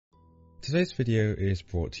Today's video is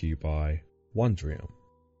brought to you by Wondrium.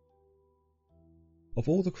 Of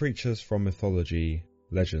all the creatures from mythology,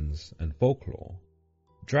 legends, and folklore,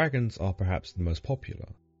 dragons are perhaps the most popular,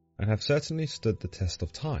 and have certainly stood the test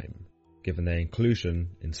of time, given their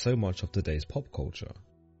inclusion in so much of today's pop culture.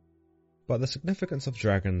 But the significance of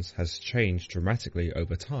dragons has changed dramatically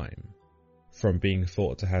over time, from being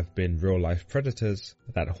thought to have been real-life predators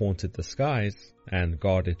that haunted the skies and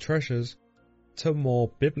guarded treasures, to more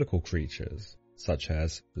biblical creatures, such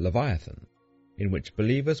as Leviathan, in which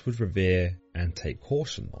believers would revere and take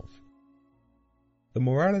caution of. The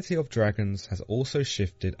morality of dragons has also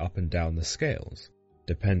shifted up and down the scales,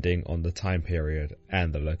 depending on the time period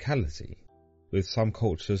and the locality, with some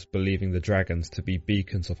cultures believing the dragons to be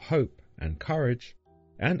beacons of hope and courage,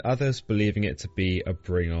 and others believing it to be a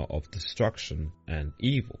bringer of destruction and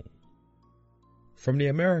evil. From the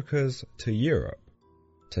Americas to Europe,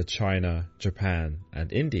 to China, Japan,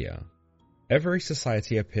 and India, every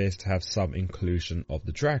society appears to have some inclusion of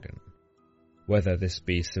the dragon, whether this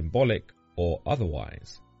be symbolic or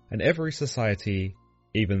otherwise, and every society,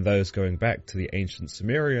 even those going back to the ancient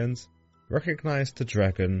Sumerians, recognized the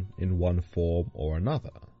dragon in one form or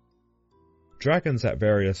another. Dragons at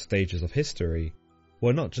various stages of history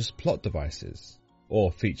were not just plot devices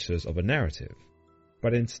or features of a narrative,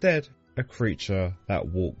 but instead a creature that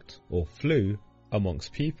walked or flew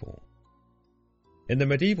amongst people. In the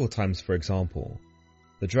medieval times, for example,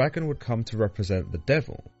 the dragon would come to represent the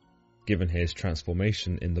devil, given his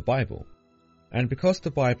transformation in the Bible, and because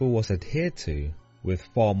the Bible was adhered to with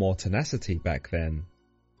far more tenacity back then,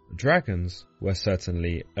 dragons were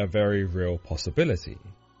certainly a very real possibility,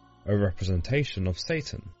 a representation of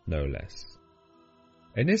Satan, no less.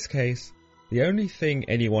 In this case, the only thing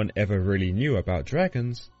anyone ever really knew about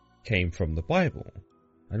dragons came from the Bible,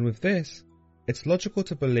 and with this, it's logical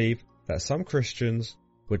to believe that some Christians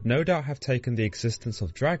would no doubt have taken the existence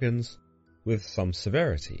of dragons with some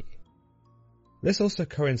severity. This also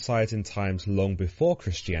coincides in times long before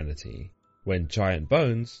Christianity, when giant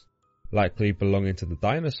bones, likely belonging to the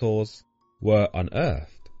dinosaurs, were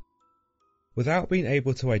unearthed. Without being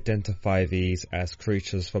able to identify these as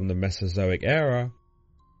creatures from the Mesozoic era,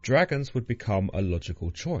 dragons would become a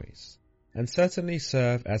logical choice, and certainly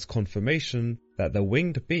serve as confirmation that the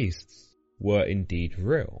winged beasts were indeed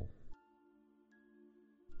real.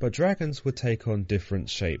 But dragons would take on different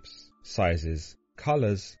shapes, sizes,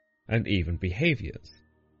 colours, and even behaviours,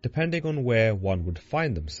 depending on where one would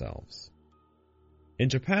find themselves. In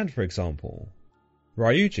Japan, for example,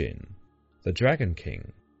 Ryujin, the Dragon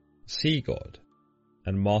King, Sea God,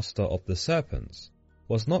 and Master of the Serpents,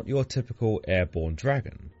 was not your typical airborne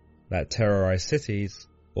dragon that terrorized cities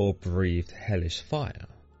or breathed hellish fire.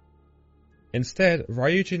 Instead,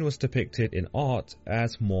 Ryujin was depicted in art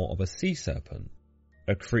as more of a sea serpent,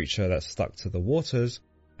 a creature that stuck to the waters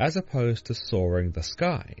as opposed to soaring the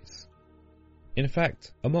skies. In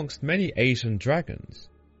fact, amongst many Asian dragons,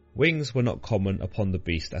 wings were not common upon the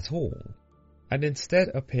beast at all, and instead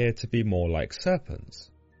appeared to be more like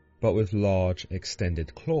serpents, but with large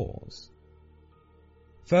extended claws.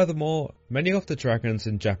 Furthermore, many of the dragons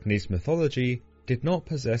in Japanese mythology did not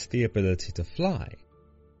possess the ability to fly,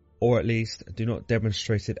 or at least do not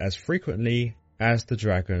demonstrate it as frequently as the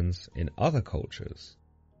dragons in other cultures.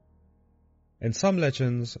 In some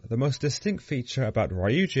legends, the most distinct feature about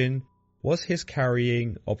Ryujin was his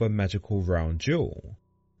carrying of a magical round jewel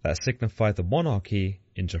that signified the monarchy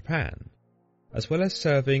in Japan, as well as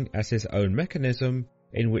serving as his own mechanism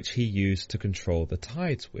in which he used to control the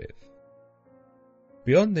tides with.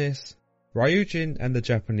 Beyond this, Ryujin and the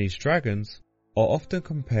Japanese dragons are often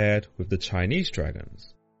compared with the Chinese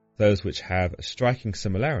dragons, those which have striking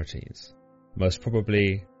similarities, most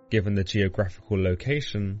probably given the geographical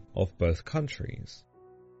location of both countries.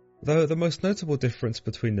 Though the most notable difference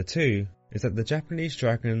between the two is that the Japanese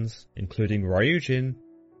dragons, including Ryujin,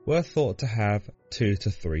 were thought to have 2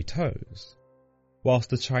 to 3 toes,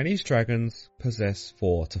 whilst the Chinese dragons possess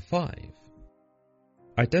 4 to 5.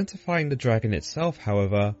 Identifying the dragon itself,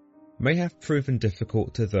 however, may have proven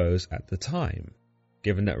difficult to those at the time,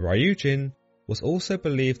 given that Ryujin was also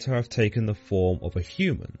believed to have taken the form of a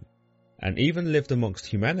human, and even lived amongst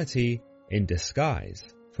humanity in disguise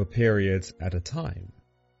for periods at a time.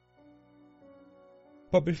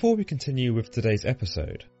 But before we continue with today's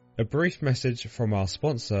episode, a brief message from our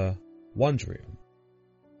sponsor, Wondrium.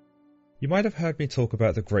 You might have heard me talk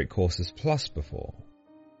about the Great Courses Plus before.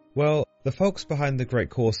 Well, the folks behind the Great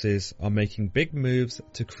Courses are making big moves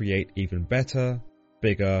to create even better,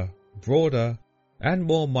 bigger, broader, and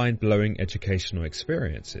more mind-blowing educational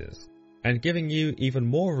experiences, and giving you even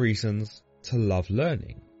more reasons to love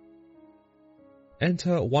learning.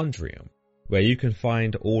 enter Wondrium, where you can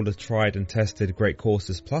find all the tried and tested Great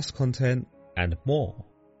Courses Plus content and more.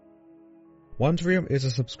 Wondrium is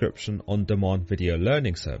a subscription on-demand video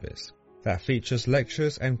learning service that features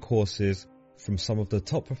lectures and courses from some of the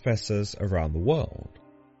top professors around the world,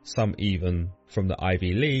 some even from the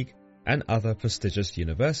Ivy League and other prestigious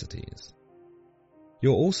universities.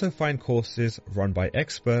 You'll also find courses run by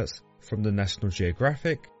experts from the National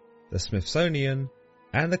Geographic, the Smithsonian,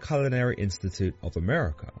 and the Culinary Institute of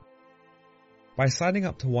America. By signing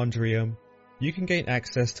up to Wondrium, you can gain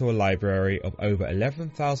access to a library of over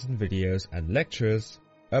 11,000 videos and lectures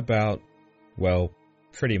about, well,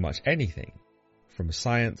 pretty much anything, from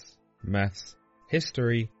science, maths,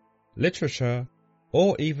 history, literature,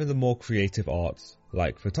 or even the more creative arts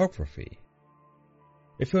like photography.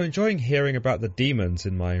 If you're enjoying hearing about the demons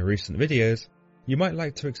in my recent videos, you might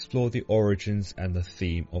like to explore the origins and the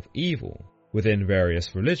theme of evil within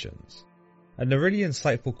various religions. And a really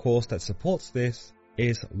insightful course that supports this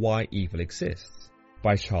is Why Evil Exists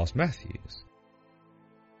by Charles Matthews.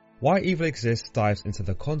 Why Evil Exists dives into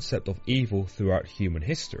the concept of evil throughout human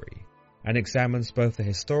history and examines both the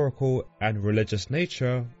historical and religious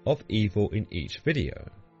nature of evil in each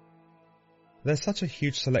video. There's such a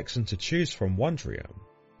huge selection to choose from Wondrium,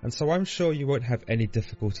 and so I'm sure you won't have any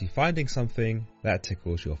difficulty finding something that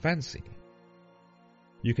tickles your fancy.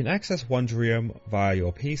 You can access Wondrium via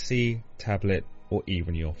your PC, tablet, or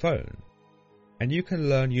even your phone, and you can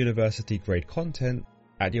learn university-grade content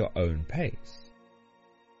at your own pace.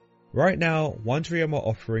 Right now, Wondrium are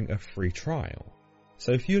offering a free trial,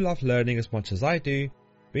 so if you love learning as much as I do,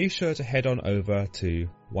 be sure to head on over to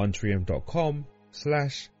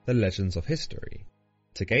wondrium.com/theLegendsOfHistory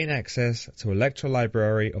to gain access to a lecture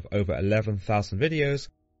library of over 11,000 videos,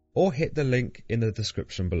 or hit the link in the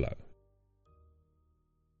description below.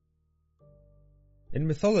 In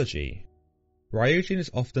mythology, Ryujin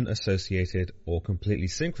is often associated or completely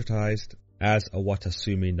syncretized as a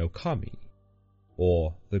Watasumi no Kami,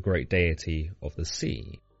 or the great deity of the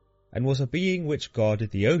sea, and was a being which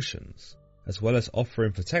guarded the oceans, as well as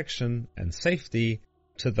offering protection and safety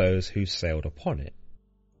to those who sailed upon it.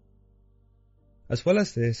 As well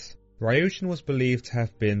as this, Ryujin was believed to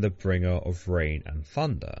have been the bringer of rain and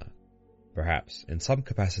thunder, perhaps in some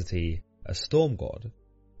capacity a storm god,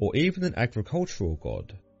 or even an agricultural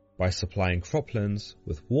god, by supplying croplands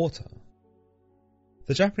with water.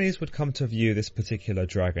 The Japanese would come to view this particular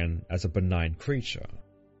dragon as a benign creature,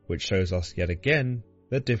 which shows us yet again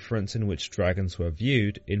the difference in which dragons were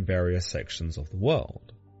viewed in various sections of the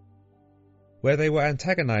world. Where they were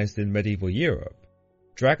antagonized in medieval Europe,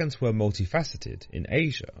 dragons were multifaceted in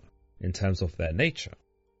Asia in terms of their nature.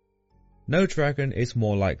 No dragon is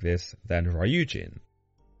more like this than Ryujin,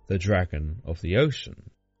 the dragon of the ocean.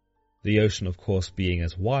 The ocean, of course, being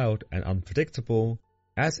as wild and unpredictable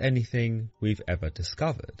as anything we've ever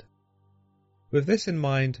discovered. With this in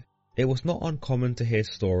mind, it was not uncommon to hear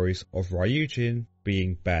stories of Ryujin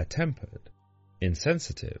being bad-tempered,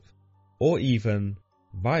 insensitive, or even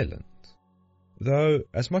violent. Though,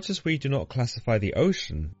 as much as we do not classify the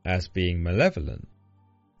ocean as being malevolent,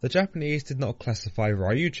 the Japanese did not classify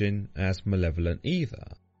Ryujin as malevolent either,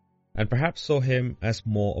 and perhaps saw him as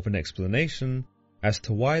more of an explanation as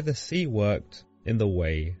to why the sea worked in the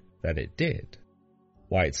way that it did,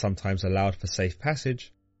 why it sometimes allowed for safe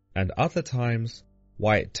passage, and other times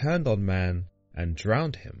why it turned on man and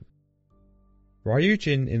drowned him.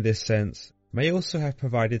 Ryujin, in this sense, may also have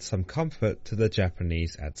provided some comfort to the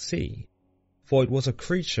Japanese at sea, for it was a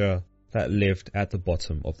creature that lived at the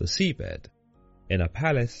bottom of the seabed, in a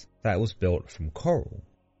palace that was built from coral.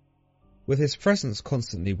 With his presence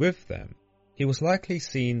constantly with them, he was likely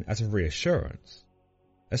seen as a reassurance,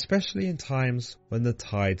 especially in times when the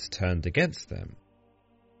tides turned against them.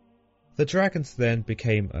 The dragons then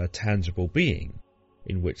became a tangible being,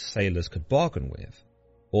 in which sailors could bargain with,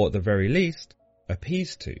 or at the very least,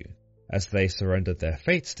 appease to, as they surrendered their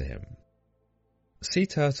fates to him. Sea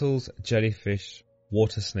turtles, jellyfish,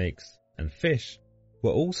 water snakes, and fish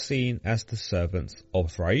were all seen as the servants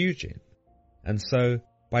of Ryujin, and so,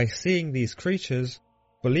 by seeing these creatures,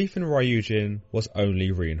 belief in Ryujin was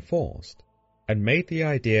only reinforced, and made the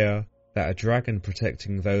idea that a dragon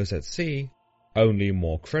protecting those at sea only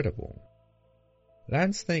more credible.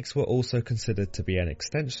 Land snakes were also considered to be an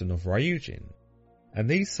extension of Ryujin, and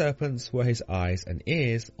these serpents were his eyes and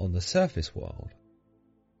ears on the surface world.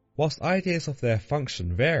 Whilst ideas of their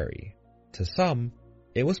function vary, to some,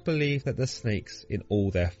 it was believed that the snakes in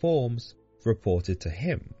all their forms reported to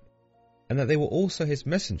him, and that they were also his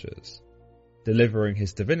messengers, delivering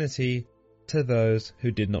his divinity to those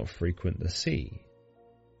who did not frequent the sea.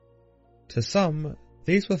 To some,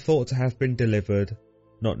 These were thought to have been delivered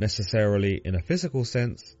not necessarily in a physical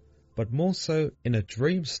sense, but more so in a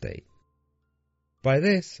dream state. By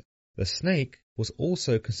this, the snake was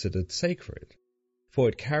also considered sacred, for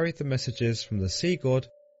it carried the messages from the sea god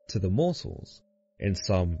to the mortals in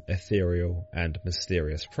some ethereal and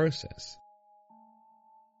mysterious process.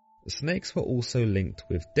 Snakes were also linked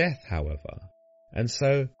with death, however, and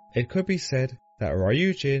so it could be said that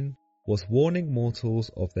Ryujin was warning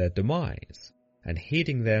mortals of their demise and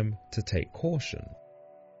heeding them to take caution.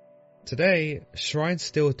 Today, shrines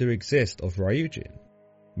still do exist of Ryujin,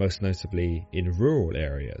 most notably in rural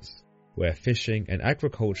areas, where fishing and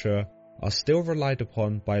agriculture are still relied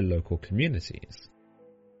upon by local communities.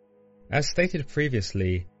 As stated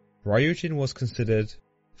previously, Ryujin was considered,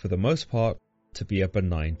 for the most part, to be a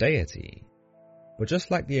benign deity, but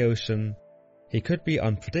just like the ocean, he could be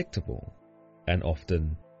unpredictable and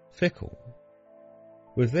often fickle.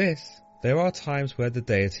 With this, there are times where the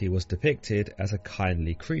deity was depicted as a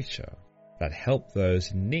kindly creature that helped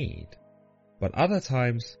those in need, but other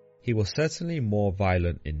times he was certainly more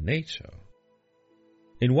violent in nature.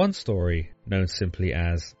 In one story, known simply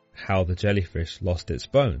as How the Jellyfish Lost Its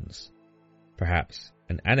Bones, perhaps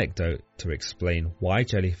an anecdote to explain why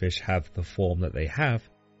jellyfish have the form that they have,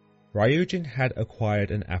 Ryujin had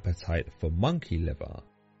acquired an appetite for monkey liver.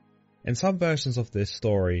 In some versions of this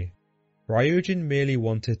story, Ryujin merely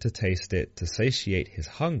wanted to taste it to satiate his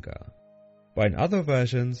hunger, but in other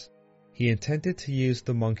versions, he intended to use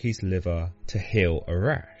the monkey's liver to heal a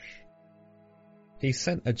rash. He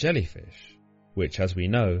sent a jellyfish, which as we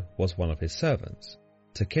know was one of his servants,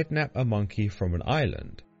 to kidnap a monkey from an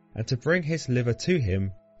island and to bring his liver to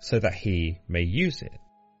him so that he may use it.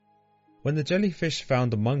 When the jellyfish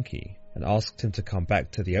found the monkey and asked him to come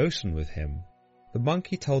back to the ocean with him, the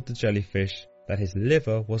monkey told the jellyfish that his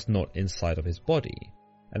liver was not inside of his body,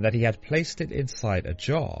 and that he had placed it inside a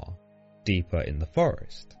jar, deeper in the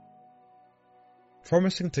forest.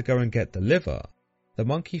 Promising to go and get the liver, the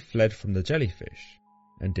monkey fled from the jellyfish,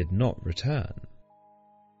 and did not return.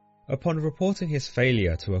 Upon reporting his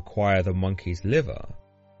failure to acquire the monkey's liver,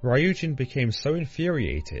 Ryujin became so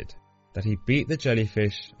infuriated that he beat the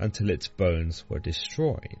jellyfish until its bones were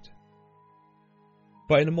destroyed.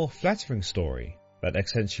 But in a more flattering story that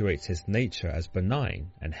accentuates his nature as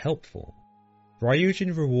benign and helpful,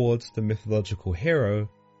 Ryujin rewards the mythological hero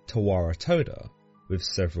Tawara Toda with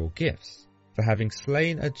several gifts for having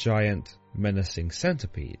slain a giant, menacing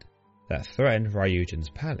centipede that threatened Ryujin's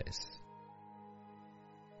palace.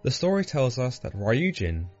 The story tells us that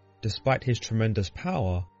Ryujin, despite his tremendous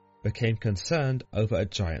power, became concerned over a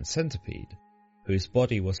giant centipede, whose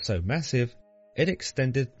body was so massive it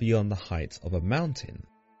extended beyond the heights of a mountain.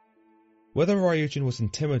 Whether Ryujin was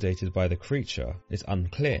intimidated by the creature is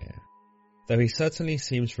unclear, though he certainly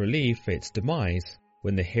seems relieved for its demise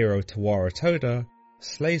when the hero Tawara Toda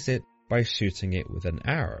slays it by shooting it with an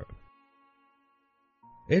arrow.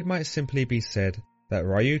 It might simply be said that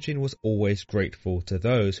Ryujin was always grateful to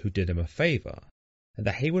those who did him a favour, and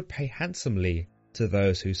that he would pay handsomely to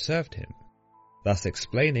those who served him, thus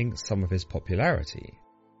explaining some of his popularity.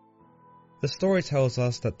 The story tells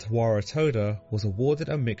us that Tawara Toda was awarded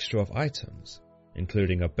a mixture of items,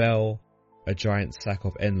 including a bell, a giant sack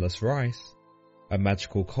of endless rice, a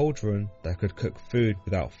magical cauldron that could cook food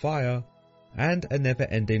without fire, and a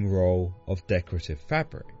never-ending roll of decorative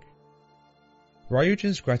fabric.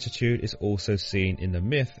 Ryujin's gratitude is also seen in the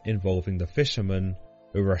myth involving the fisherman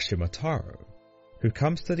Urashimataro, who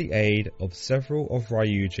comes to the aid of several of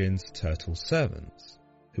Ryujin's turtle servants,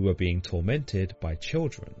 who were being tormented by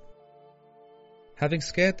children. Having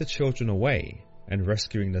scared the children away and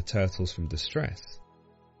rescuing the turtles from distress,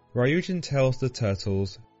 Ryujin tells the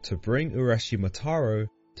turtles to bring Urashimataro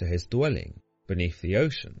to his dwelling beneath the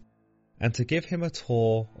ocean, and to give him a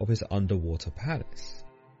tour of his underwater palace.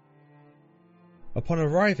 Upon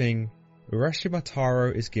arriving,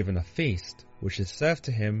 Urashimataro is given a feast which is served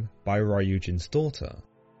to him by Ryujin's daughter,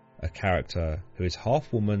 a character who is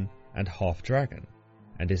half woman and half dragon,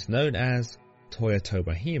 and is known as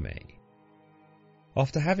Toyotomi Hime.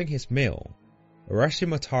 After having his meal,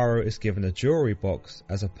 Urashimataro is given a jewelry box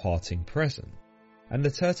as a parting present, and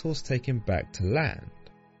the turtles take him back to land.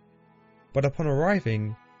 But upon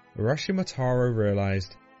arriving, Urashimataro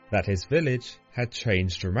realized that his village had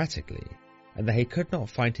changed dramatically, and that he could not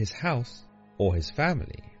find his house or his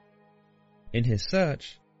family. In his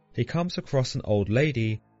search, he comes across an old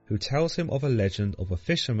lady who tells him of a legend of a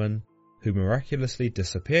fisherman who miraculously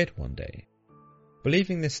disappeared one day.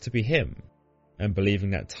 Believing this to be him, and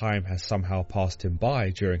believing that time has somehow passed him by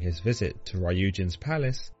during his visit to Ryujin's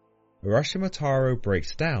palace, Urashimataro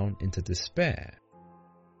breaks down into despair.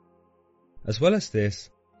 As well as this,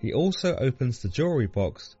 he also opens the jewelry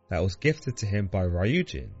box that was gifted to him by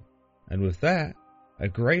Ryujin, and with that, a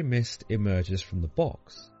grey mist emerges from the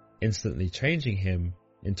box, instantly changing him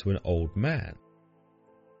into an old man.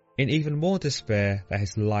 In even more despair that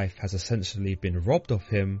his life has essentially been robbed of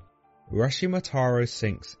him, Urashimataro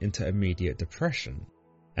sinks into immediate depression,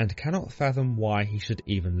 and cannot fathom why he should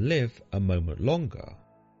even live a moment longer.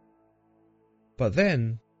 But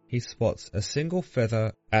then, he spots a single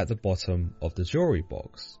feather at the bottom of the jewelry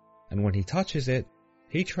box, and when he touches it,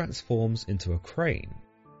 he transforms into a crane,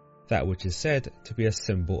 that which is said to be a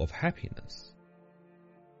symbol of happiness.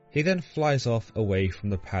 He then flies off away from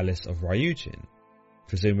the palace of Ryujin,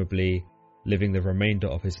 presumably living the remainder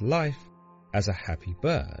of his life as a happy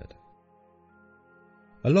bird.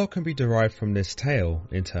 A lot can be derived from this tale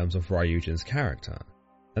in terms of Ryujin's character,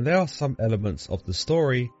 and there are some elements of the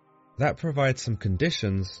story that provide some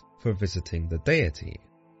conditions for visiting the deity.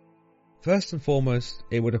 First and foremost,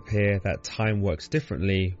 it would appear that time works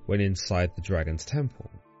differently when inside the dragon's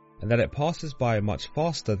temple, and that it passes by much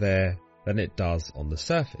faster there than it does on the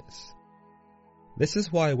surface. This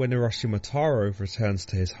is why when Urashimataro returns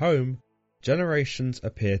to his home, generations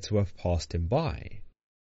appear to have passed him by.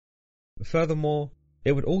 Furthermore,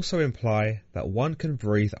 it would also imply that one can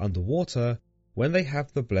breathe underwater when they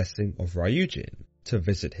have the blessing of Ryujin to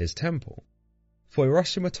visit his temple. For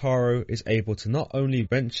Urashimataro is able to not only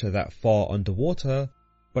venture that far underwater,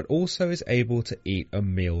 but also is able to eat a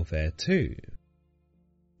meal there too.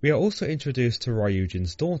 We are also introduced to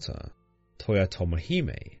Ryujin's daughter, Toyotomo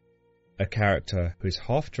Hime, a character who is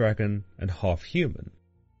half dragon and half human,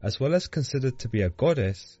 as well as considered to be a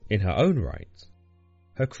goddess in her own right.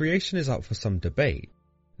 Her creation is up for some debate,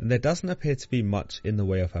 and there doesn't appear to be much in the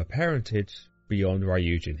way of her parentage beyond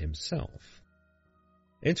Ryujin himself.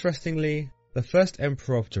 Interestingly, the first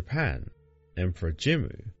emperor of Japan, Emperor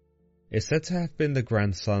Jimmu, is said to have been the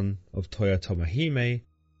grandson of Toyotomo Hime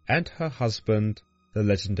and her husband, the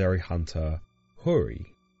legendary hunter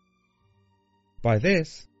Hori. By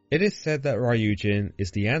this, it is said that Ryujin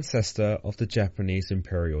is the ancestor of the Japanese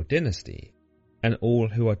imperial dynasty, and all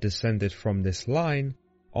who are descended from this line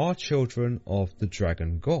are children of the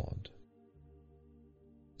dragon god.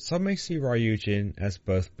 Some may see Ryujin as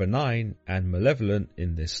both benign and malevolent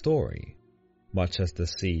in this story, much as the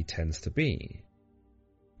sea tends to be.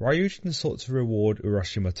 Ryujin sought to reward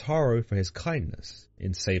Urashimataro for his kindness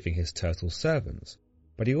in saving his turtle servants,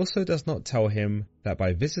 but he also does not tell him that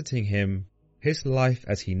by visiting him, his life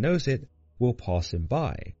as he knows it will pass him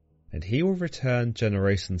by, and he will return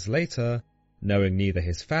generations later knowing neither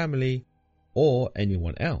his family or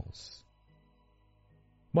anyone else.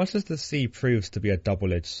 Much as the sea proves to be a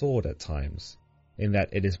double-edged sword at times, in that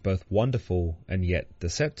it is both wonderful and yet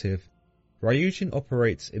deceptive, Ryujin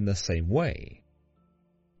operates in the same way.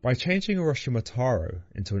 By changing Urashimataro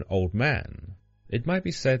into an old man, it might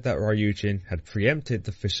be said that Ryujin had preempted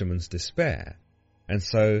the fisherman's despair, and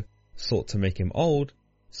so sought to make him old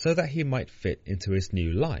so that he might fit into his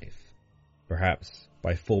new life, perhaps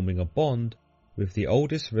by forming a bond with the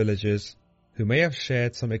oldest villagers who may have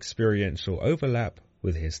shared some experiential overlap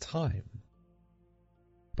with his time.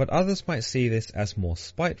 But others might see this as more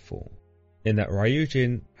spiteful, in that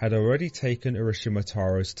Ryujin had already taken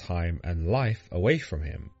Urashimataro's time and life away from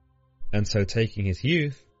him, and so taking his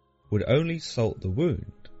youth would only salt the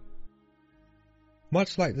wound.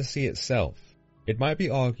 Much like the sea itself, it might be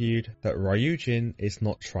argued that Ryujin is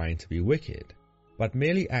not trying to be wicked, but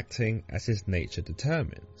merely acting as his nature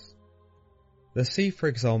determines. The sea, for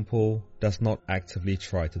example, does not actively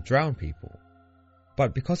try to drown people,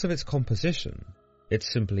 but because of its composition, it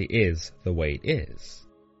simply is the way it is.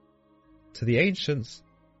 To the ancients,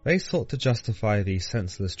 they sought to justify these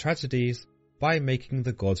senseless tragedies by making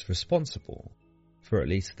the gods responsible, for at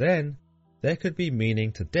least then there could be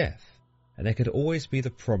meaning to death, and there could always be the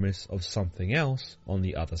promise of something else on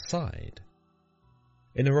the other side.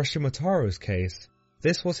 In Urashimataro's case,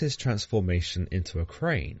 this was his transformation into a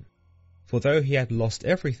crane, for though he had lost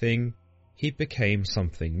everything, he became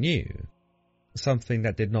something new, something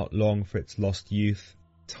that did not long for its lost youth,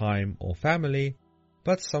 time or family,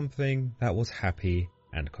 but something that was happy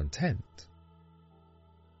and content.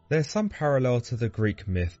 There is some parallel to the Greek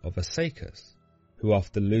myth of Asakas, who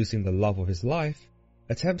after losing the love of his life,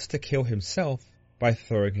 attempts to kill himself by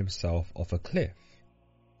throwing himself off a cliff.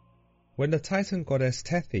 When the Titan goddess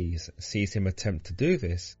Tethys sees him attempt to do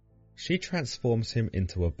this, she transforms him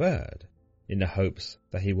into a bird, in the hopes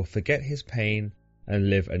that he will forget his pain and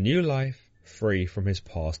live a new life free from his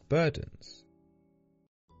past burdens.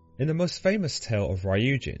 In the most famous tale of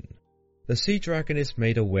Ryujin, the sea dragon is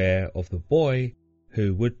made aware of the boy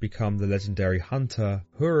who would become the legendary hunter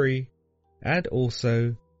Hori, and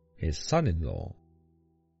also his son-in-law.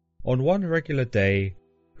 On one regular day,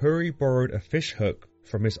 Huri borrowed a fish hook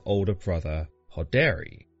from his older brother,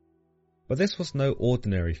 Hoderi. But this was no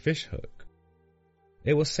ordinary fish hook.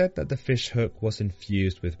 It was said that the fish hook was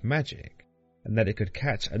infused with magic, and that it could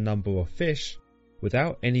catch a number of fish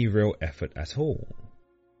without any real effort at all.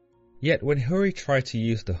 Yet when Huri tried to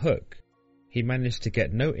use the hook, he managed to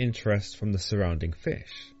get no interest from the surrounding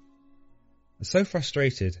fish. So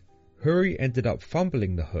frustrated, Huri ended up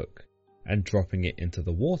fumbling the hook and dropping it into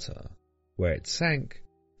the water, where it sank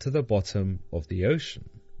to the bottom of the ocean.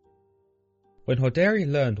 When Hoderi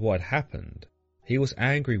learned what had happened, he was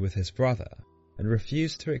angry with his brother and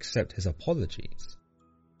refused to accept his apologies.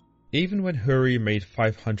 Even when Huri made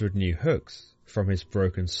 500 new hooks from his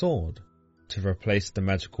broken sword to replace the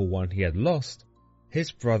magical one he had lost,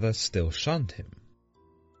 his brother still shunned him.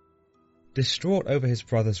 Distraught over his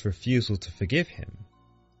brother's refusal to forgive him,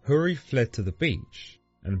 Huri fled to the beach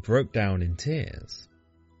and broke down in tears.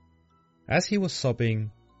 As he was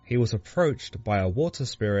sobbing, he was approached by a water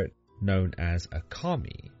spirit known as a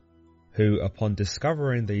kami, who, upon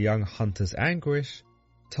discovering the young hunter's anguish,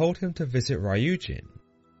 told him to visit Ryujin,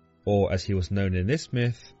 or as he was known in this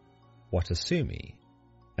myth, Watasumi,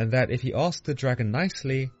 and that if he asked the dragon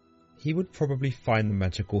nicely, he would probably find the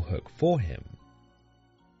magical hook for him.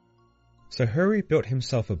 So Huri built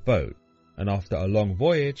himself a boat, and after a long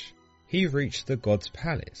voyage, he reached the god's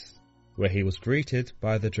palace, where he was greeted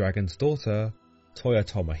by the dragon's daughter,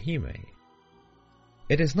 Toyotomi Hime.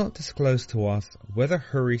 It is not disclosed to us whether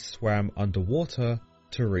Huri swam underwater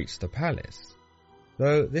to reach the palace,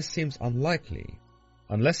 though this seems unlikely,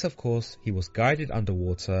 unless of course he was guided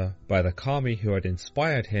underwater by the kami who had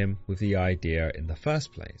inspired him with the idea in the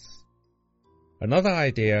first place. Another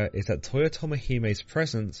idea is that Toyotomi Hime's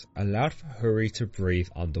presence allowed for Huri to breathe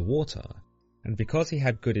underwater, and because he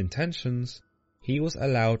had good intentions, he was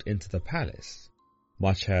allowed into the palace,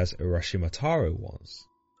 much as Urashimataro was,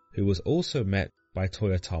 who was also met by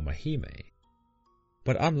Toyotomi Hime.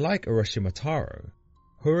 But unlike Urashimataro,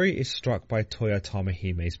 Huri is struck by Toyotomi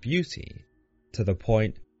Hime's beauty, to the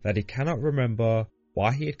point that he cannot remember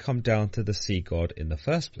why he had come down to the sea god in the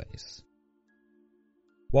first place.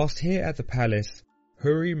 Whilst here at the palace,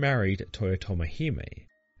 Huri married Toyotomi Hime,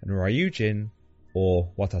 and Ryujin,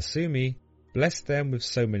 or Watasumi, blessed them with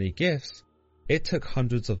so many gifts, it took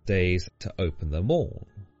hundreds of days to open them all.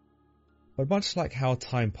 But much like how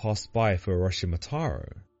time passed by for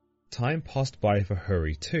Urashimataro, time passed by for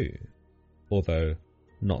Huri too, although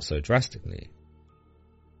not so drastically.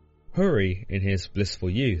 Huri, in his blissful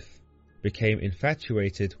youth, became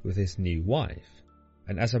infatuated with his new wife,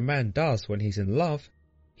 and as a man does when he's in love,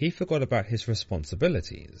 he forgot about his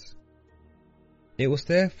responsibilities. It was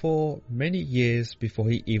therefore many years before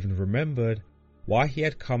he even remembered why he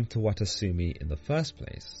had come to Watasumi in the first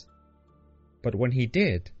place. But when he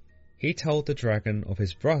did, he told the dragon of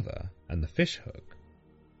his brother and the fish hook.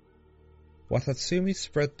 Watatsumi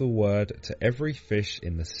spread the word to every fish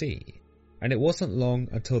in the sea, and it wasn't long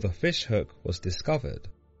until the fish hook was discovered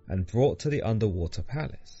and brought to the underwater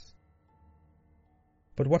palace.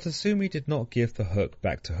 But Watasumi did not give the hook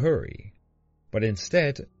back to Huri, but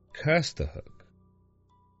instead cursed the hook.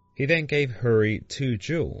 He then gave Huri 2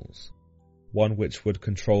 jewels, one which would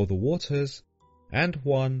control the waters, and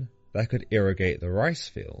one that could irrigate the rice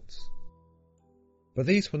fields. But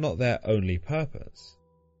these were not their only purpose.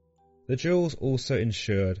 The jewels also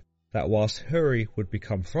ensured that whilst Huri would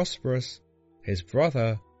become prosperous, his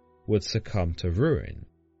brother would succumb to ruin.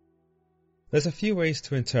 There's a few ways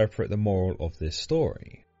to interpret the moral of this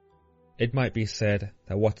story. It might be said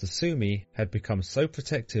that Watasumi had become so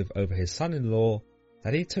protective over his son-in-law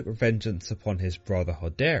that he took vengeance upon his brother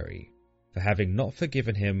Hoderi for having not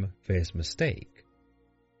forgiven him for his mistake.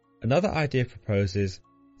 Another idea proposes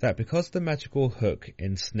that because the magical hook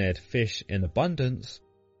ensnared fish in abundance,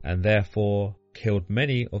 and therefore killed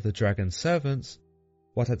many of the dragon's servants,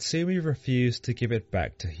 Watatsumi refused to give it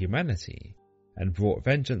back to humanity, and brought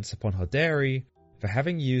vengeance upon Hoderi for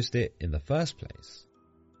having used it in the first place.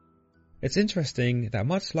 It's interesting that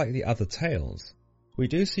much like the other tales, we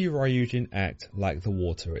do see Ryujin act like the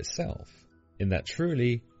water itself, in that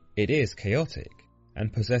truly it is chaotic,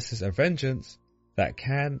 and possesses a vengeance that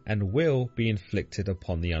can and will be inflicted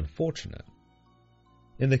upon the unfortunate.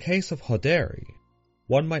 In the case of Hoderi,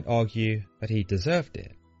 one might argue that he deserved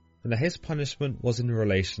it, and that his punishment was in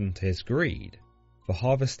relation to his greed for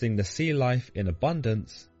harvesting the sea life in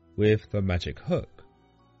abundance with the magic hook.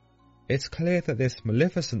 It's clear that this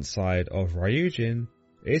maleficent side of Ryujin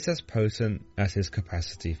is as potent as his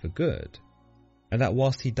capacity for good, and that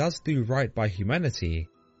whilst he does do right by humanity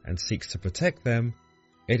and seeks to protect them,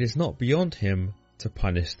 it is not beyond him to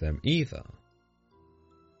punish them either.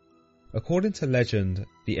 According to legend,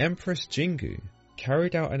 the Empress Jingu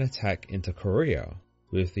carried out an attack into Korea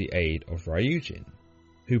with the aid of Ryujin,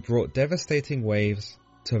 who brought devastating waves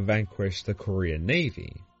to vanquish the Korean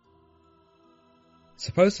Navy.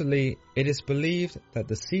 Supposedly, it is believed that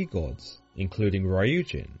the sea gods, including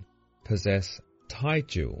Ryujin, possess tide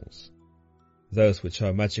jewels, those which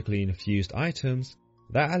are magically infused items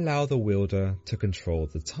that allow the wielder to control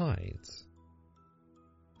the tides.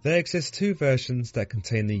 There exist two versions that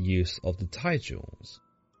contain the use of the tide jewels,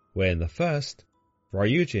 where in the first,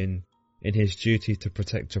 Ryujin, in his duty to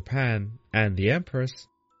protect Japan and the Empress,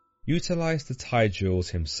 utilized the tide jewels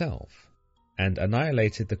himself and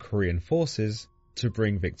annihilated the Korean forces to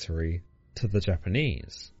bring victory to the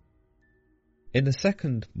Japanese. In the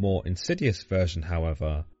second, more insidious version,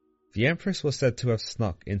 however, the Empress was said to have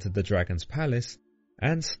snuck into the dragon's palace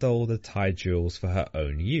and stole the tide jewels for her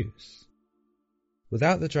own use.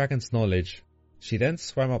 Without the dragon's knowledge, she then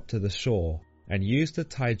swam up to the shore and used the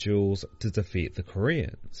tide jewels to defeat the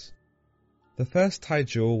Koreans. The first tide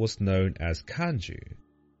jewel was known as Kanju,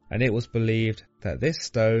 and it was believed that this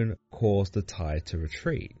stone caused the tide to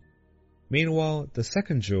retreat. Meanwhile, the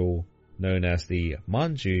second jewel, known as the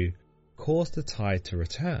Manju, caused the tide to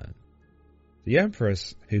return. The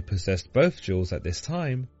Empress, who possessed both jewels at this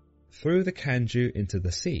time, threw the Kanju into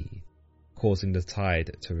the sea, causing the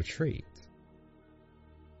tide to retreat.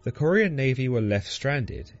 The Korean Navy were left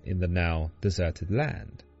stranded in the now deserted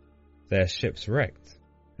land, their ships wrecked,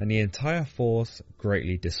 and the entire force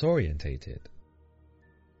greatly disorientated.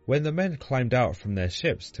 When the men climbed out from their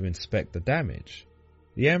ships to inspect the damage,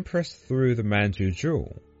 the Empress threw the Manju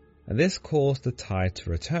jewel, and this caused the tide to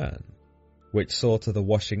return, which saw to the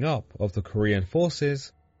washing up of the Korean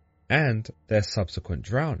forces and their subsequent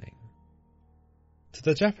drowning. To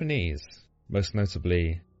the Japanese, most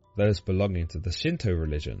notably those belonging to the Shinto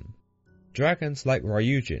religion, dragons like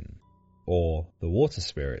Ryujin, or the water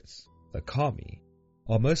spirits, the kami,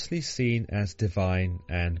 are mostly seen as divine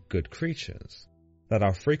and good creatures that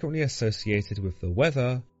are frequently associated with the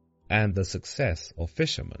weather and the success of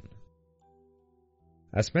fishermen.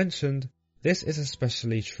 As mentioned, this is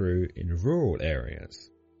especially true in rural areas,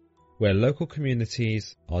 where local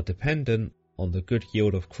communities are dependent on the good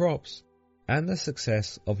yield of crops and the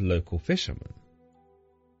success of local fishermen.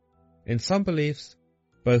 In some beliefs,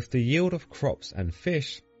 both the yield of crops and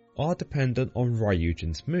fish are dependent on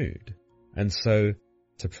Ryujin's mood, and so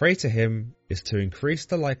to pray to him is to increase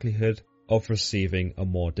the likelihood of receiving a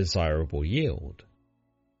more desirable yield.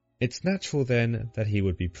 It's natural then that he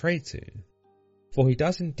would be prayed to, for he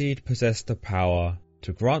does indeed possess the power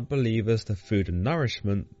to grant believers the food and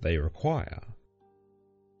nourishment they require.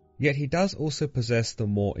 Yet he does also possess the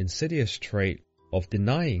more insidious trait of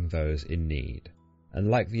denying those in need,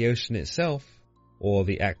 and like the ocean itself, or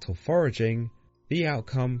the act of foraging, the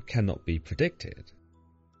outcome cannot be predicted.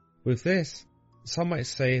 With this, some might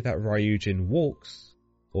say that Ryujin walks,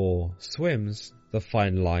 or swims, the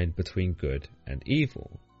fine line between good and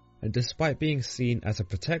evil, and despite being seen as a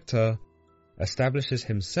protector, establishes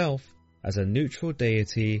himself as a neutral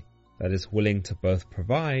deity that is willing to both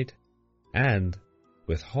provide and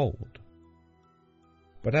withhold.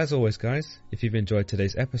 But as always guys, if you've enjoyed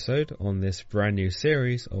today's episode on this brand new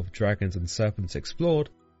series of Dragons and Serpents Explored,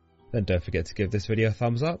 then don't forget to give this video a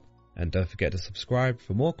thumbs up, and don't forget to subscribe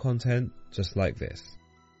for more content just like this.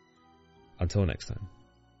 Until next time.